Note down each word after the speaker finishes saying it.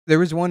There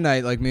was one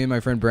night, like me and my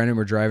friend Brendan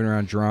were driving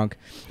around drunk,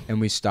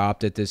 and we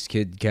stopped at this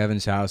kid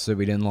Kevin's house that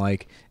we didn't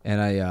like, and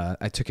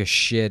I took a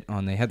shit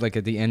on. They had like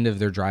at the end of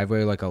their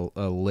driveway like a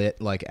lit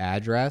like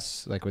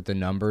address, like with the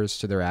numbers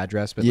to their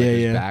address, but like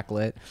it was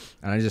backlit,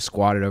 and I just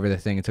squatted over the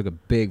thing and took a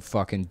big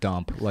fucking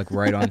dump like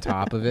right on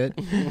top of it,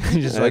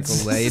 and just like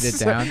laid it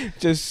down.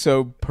 Just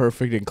so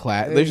perfect and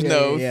class. There's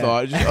no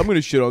thought. Just, I'm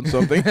gonna shit on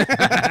something.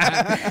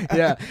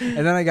 Yeah,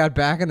 and then I got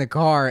back in the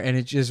car and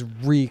it just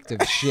reeked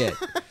of shit.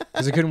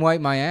 Because I couldn't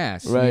wipe my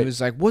ass. Right. And he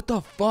was like, what the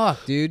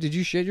fuck, dude? Did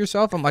you shit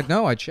yourself? I'm like,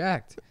 no, I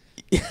checked.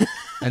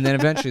 And then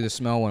eventually the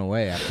smell went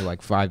away after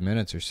like 5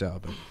 minutes or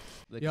so.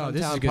 But yo,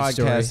 this is a good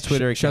podcast, story.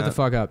 Twitter Shut the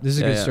fuck up. This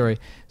is a good story.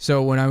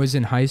 So when I was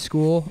in high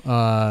school,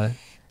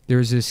 there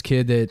was this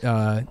kid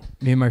that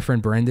me and my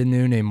friend Brendan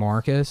knew named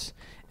Marcus.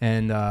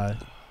 And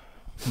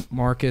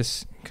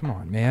Marcus, come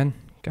on, man.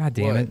 God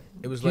damn it.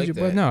 It was like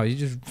that. No, you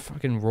just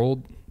fucking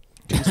rolled.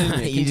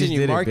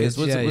 Continue, Marcus.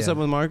 What's up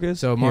with Marcus?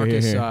 So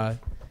Marcus...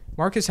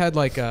 Marcus had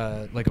like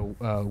a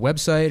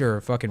website or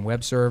a fucking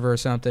web server or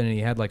something, and he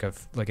had like an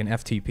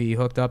FTP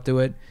hooked up to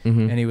it,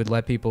 and he would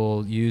let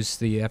people use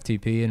the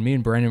FTP. And me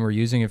and Brendan were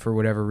using it for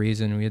whatever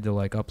reason. We had to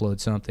like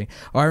upload something.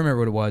 Oh, I remember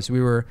what it was.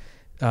 We were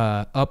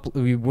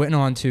we went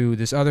on to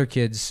this other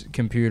kid's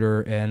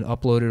computer and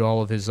uploaded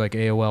all of his like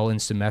AOL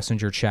Instant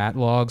Messenger chat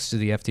logs to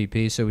the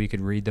FTP so we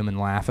could read them and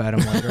laugh at him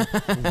later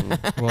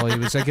while he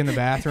was like in the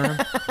bathroom.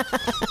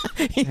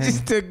 He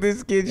just took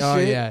this kid's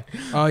shit.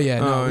 Oh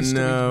yeah.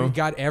 No. We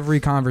got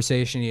every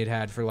conversation he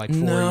had for like 4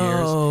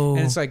 years, and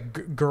it's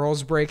like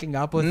girls breaking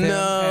up with him.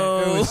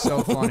 And it was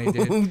so funny,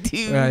 dude.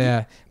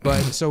 Yeah.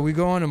 But so we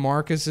go on to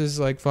Marcus's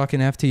like fucking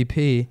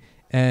FTP.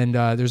 And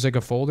there's like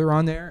a folder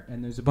on there,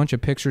 and there's a bunch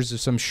of pictures of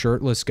some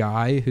shirtless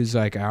guy who's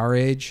like our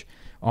age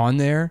on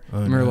there.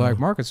 And we're like,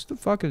 Marcus, what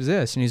the fuck is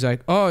this? And he's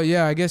like, oh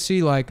yeah, I guess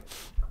he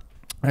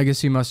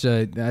must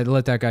have. I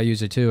let that guy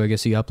use it too. I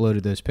guess he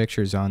uploaded those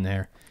pictures on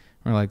there.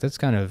 We're like, that's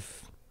kind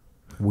of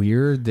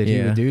weird that he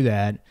would do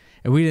that,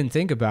 and we didn't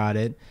think about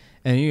it.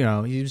 And you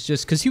know, he was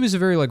just because he was a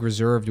very like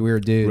reserved,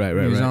 weird dude. Right.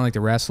 He was on like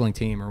the wrestling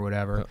team or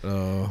whatever.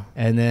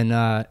 And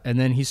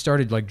then he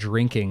started like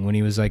drinking when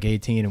he was like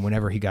 18, and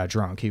whenever he got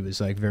drunk, he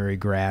was like very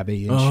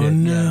grabby and shit.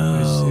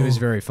 No. Yeah, it was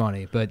very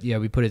funny. But yeah,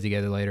 we put it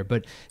together later.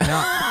 But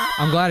now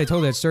I'm glad I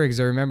told that story because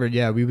I remembered.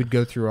 Yeah, we would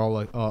go through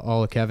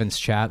all of Kevin's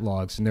chat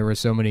logs, and there were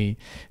so many.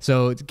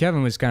 So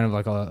Kevin was kind of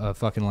like a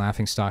fucking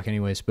laughing stock,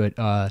 anyways. But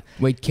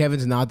wait,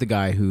 Kevin's not the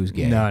guy who's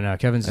gay. No,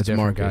 Kevin's a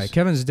different guy.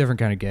 Kevin's a different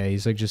kind of gay.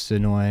 He's like just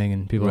annoying,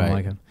 and people don't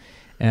like him.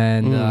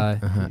 And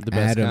the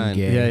best Adam kind.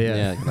 gay.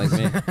 Yeah, like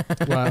me.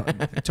 Well,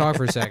 talk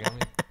for a second.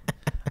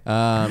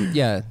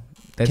 Yeah,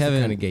 that's Kevin, the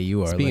kind of gay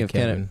you are. Speaking like of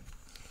Kevin,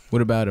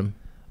 what about him?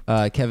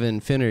 Kevin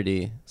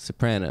Finnerty,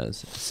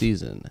 Sopranos,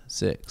 season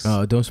 6.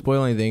 Oh, don't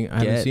spoil anything. I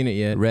haven't seen it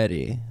yet.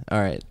 Ready.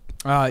 All right.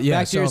 Yeah.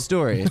 Back to your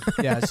story.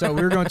 Yeah. So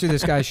we were going through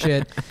this guy's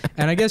shit,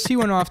 and I guess he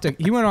went off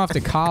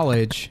to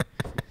college.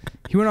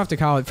 He went off to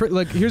college.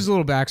 Like, here's a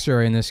little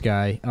backstory on this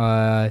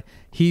guy.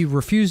 He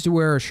refused to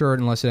wear a shirt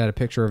unless it had a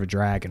picture of a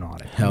dragon on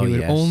it. He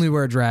would only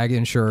wear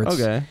dragon shirts.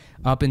 Okay.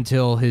 Up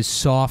until his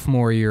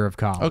sophomore year of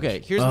college.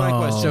 Okay, here's my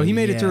question. So he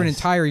made it through an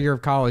entire year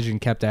of college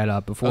and kept that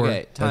up before.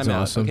 Okay, time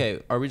out. Awesome.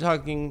 Okay, are we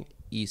talking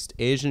East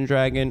Asian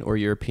dragon or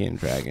European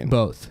dragon?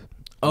 Both.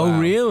 Oh,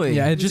 really?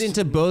 Yeah, He's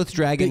into both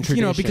dragon traditions.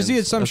 You know, because he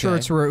had some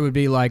shirts where it would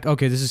be like,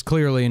 okay, this is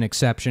clearly an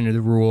exception to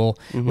the rule,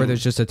 where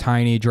there's just a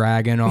tiny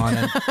dragon on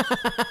it.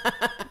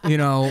 You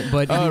know,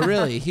 but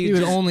really? He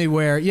would only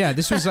wear. Yeah,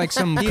 this was like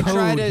some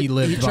code he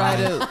lived by.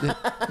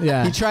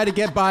 He tried to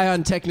get by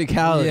on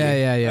technicality.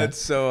 Yeah. That's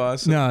so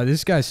awesome. No,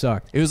 this guy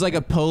sucked. It was like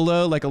a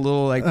polo, like a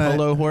little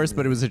polo horse,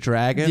 but it was a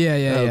dragon.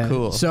 Yeah.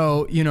 Cool.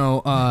 So you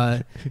know,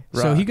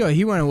 so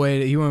he went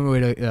away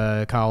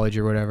to college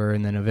or whatever,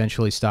 and then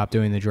eventually stopped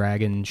doing the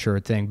dragon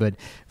shirt thing. But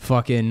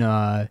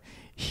fucking.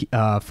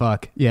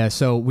 Fuck yeah.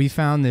 So we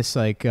found this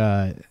like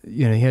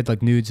he had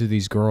like nudes of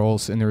these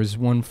girls, and there was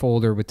one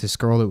folder with this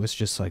girl that was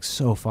just like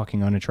so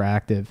fucking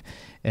unattractive,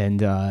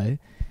 and I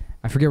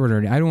forget what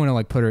her name. I don't want to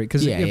like put her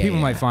because people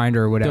might find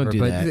her or whatever. Don't do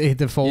but that.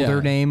 The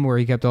folder name where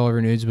he kept all of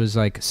her nudes was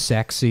like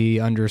sexy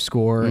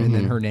 _ and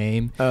then her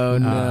name. Oh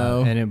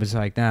no! And it was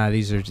like, nah,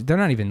 they're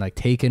not even like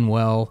taken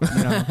well.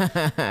 You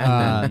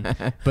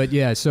know? But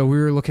yeah, so we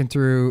were looking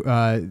through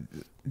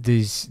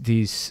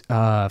these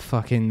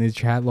fucking the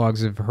chat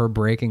logs of her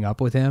breaking up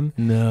with him.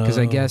 No, because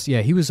I guess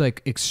he was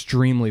like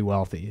extremely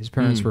wealthy. His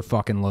parents were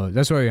fucking low.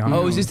 That's why he hung out.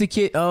 Oh, is this the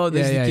kid? Oh,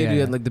 this is the kid who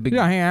had like the big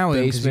hang out with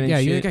basement. Him,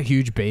 he had like a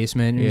huge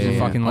basement. And he was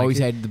fucking like always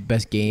had the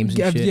best games.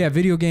 And shit. Yeah,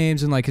 video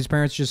games, and like his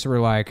parents just were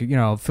like,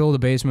 fill the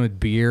basement with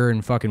beer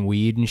and fucking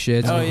weed and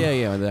shit. So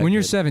when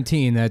you're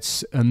 17,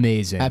 that's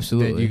amazing.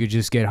 Absolutely, that you could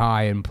just get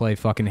high and play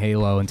fucking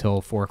Halo until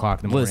 4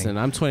 o'clock in the morning. Listen,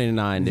 I'm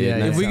 29, dude.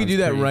 Yeah, if we could do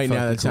that right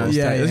now, that sounds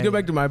tight. Let's go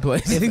back to my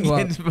place.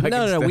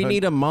 No. We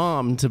need a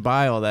mom to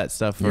buy all that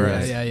stuff for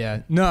us.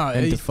 Yeah. No,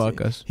 And to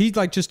fuck us. He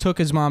like just took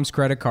his mom's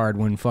credit card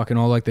when fucking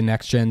all like the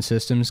next gen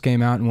systems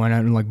came out and went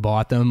out and like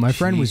bought them. My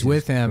friend was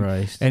with him,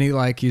 and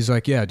he's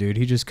like, yeah, dude.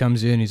 He just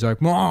comes in. He's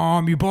like,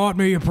 Mom, you bought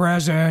me a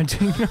present.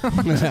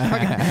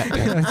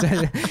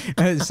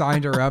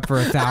 Signed her up for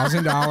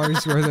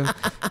 $1,000 worth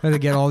of to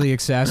get all the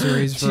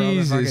accessories for all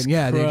the fucking,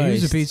 yeah, dude. He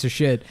was a piece of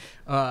shit.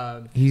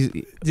 So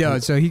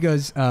he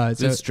goes.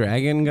 This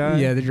dragon guy.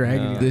 Yeah, the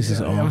dragon. This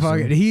is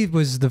awesome. He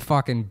was the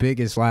fucking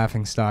biggest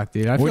laughing stock,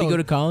 dude. Where did he go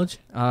to college?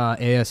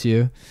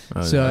 ASU.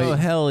 Oh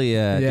hell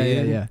yeah,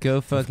 dude. Yeah.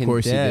 Go fucking Of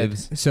course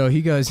Devs. he did. So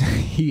he goes.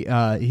 He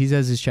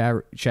says his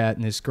chat,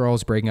 and this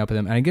girl's breaking up with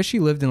him. And I guess she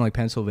lived in like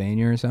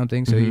Pennsylvania or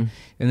something. So and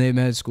they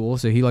met at school.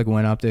 So he like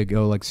went up to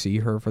go like see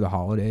her for the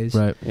holidays.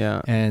 Right.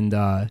 Yeah. And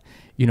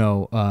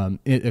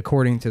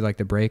according to like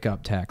the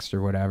breakup text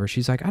or whatever,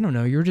 she's like, I don't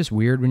know, you were just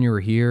weird when you were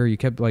here. You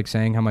kept like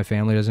saying how my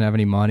family doesn't have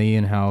any money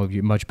and how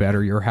much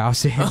better your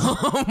house is.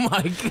 Oh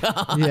my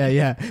god.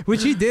 Yeah.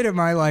 Which he did at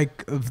my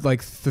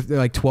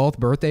 12th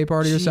birthday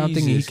party or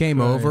something. He came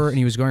over and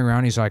he was going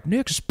around. He's like,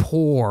 Nick's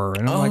poor,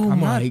 and I'm like, I'm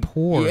not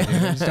poor. Dude. I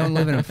just don't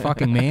live in a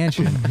fucking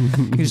mansion.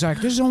 He's like,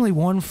 there's only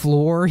one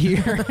floor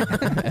here.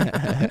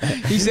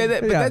 He said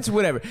that, but that's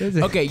whatever.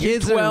 Okay, you're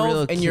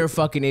 12 and you're a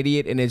fucking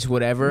idiot, and it's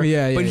whatever.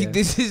 But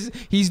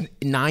he's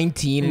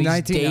 19 and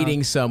he's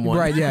dating someone.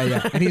 Right,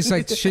 yeah. And he's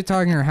like shit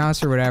talking her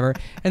house or whatever.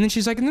 And then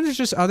she's like, and then there's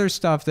just other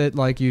stuff that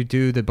like you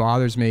do that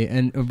bothers me.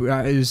 And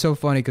it was so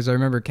funny because I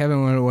remember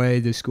Kevin went away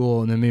to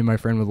school, and then me and my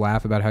friend would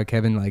laugh about how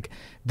Kevin like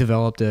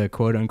developed a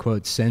quote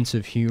unquote sense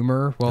of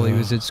humor while he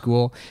was at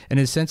school. And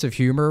his sense of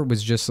humor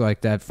was just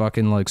like that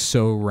fucking like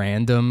so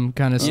random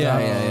kind of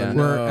stuff. Yeah.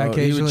 Where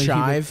occasionally he would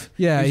chive.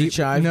 He would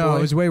chive. No, boy?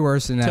 it was way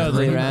worse than that.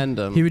 Totally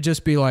random. He would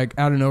just be like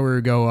out of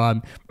nowhere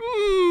go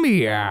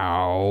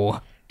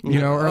meow,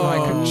 or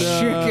like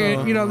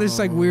chicken, this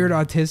like weird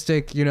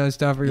autistic,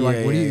 stuff where you're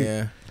like, what are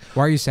you,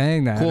 why are you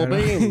saying that? Cool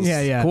beans.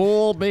 Yeah.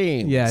 Cool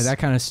beans. Yeah, that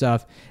kind of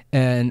stuff.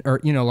 And or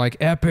like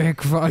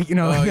epic, one of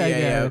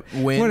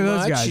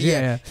those guys.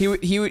 Yeah.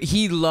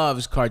 He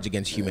loves Cards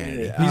Against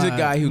Humanity. He's a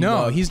guy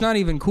who he's not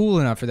even cool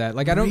enough for that.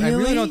 Like I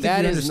really don't think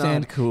that you is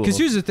understand. Not cool. Because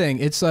here's the thing,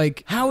 it's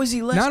like how is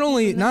he less not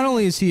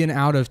only is he an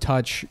out of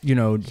touch,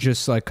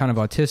 just like kind of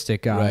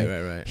autistic guy.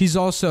 Right. He's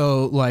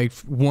also like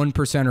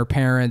 1%er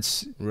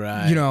parents.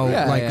 Right.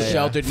 Like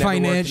sheltered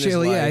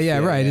financially.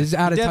 Right. He's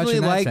out of touch. Definitely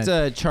in that liked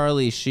sense.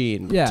 Charlie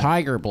Sheen. Yeah.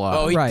 Tiger Blood.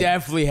 Oh, he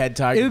definitely had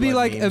Tiger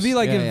Blood. It'd be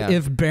like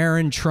if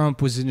Baron Trump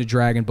was into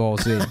Dragon Ball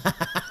Z.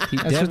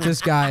 That's what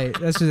this guy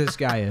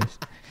is.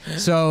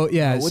 So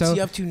yeah. What's he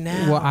up to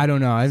now? Well, I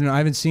don't know. I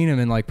haven't seen him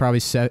in like probably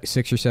 6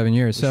 or 7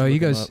 years. So he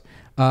goes.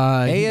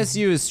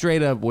 ASU is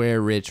straight up where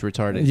rich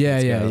retarded.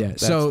 Yeah.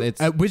 So,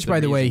 which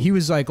by the way, he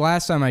was like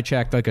last time I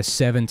checked, like a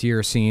 7th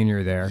year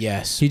senior there.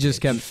 Yes. He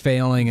just kept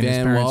failing, and his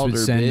parents would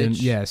send him.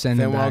 Yeah, send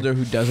him back. Van Wilder,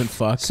 who doesn't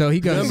fuck. So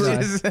he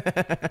goes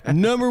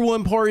number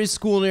one party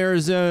school in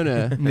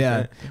Arizona.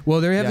 Yeah.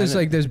 Well, they have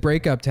this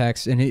breakup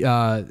text, and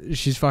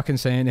she's fucking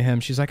saying to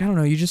him, she's like, I don't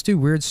know, you just do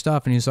weird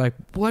stuff, and he's like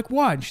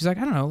what? And she's like,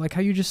 I don't know, like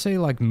how you just say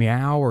like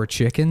meow or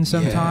chicken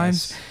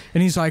sometimes,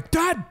 and he's like,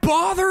 that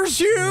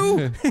bothers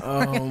you.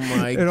 Oh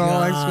my and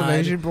all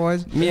exclamation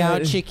points. Meow,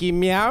 chicky,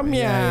 meow,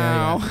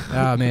 meow.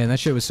 Oh man, that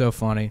shit was so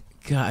funny.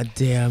 God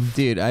damn,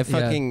 dude! I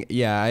fucking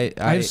I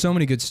have so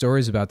many good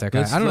stories about that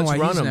guy. I don't know why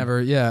he's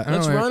never. Yeah,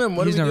 let's run him.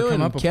 What are we doing?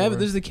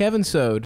 This is the Kevin-sode.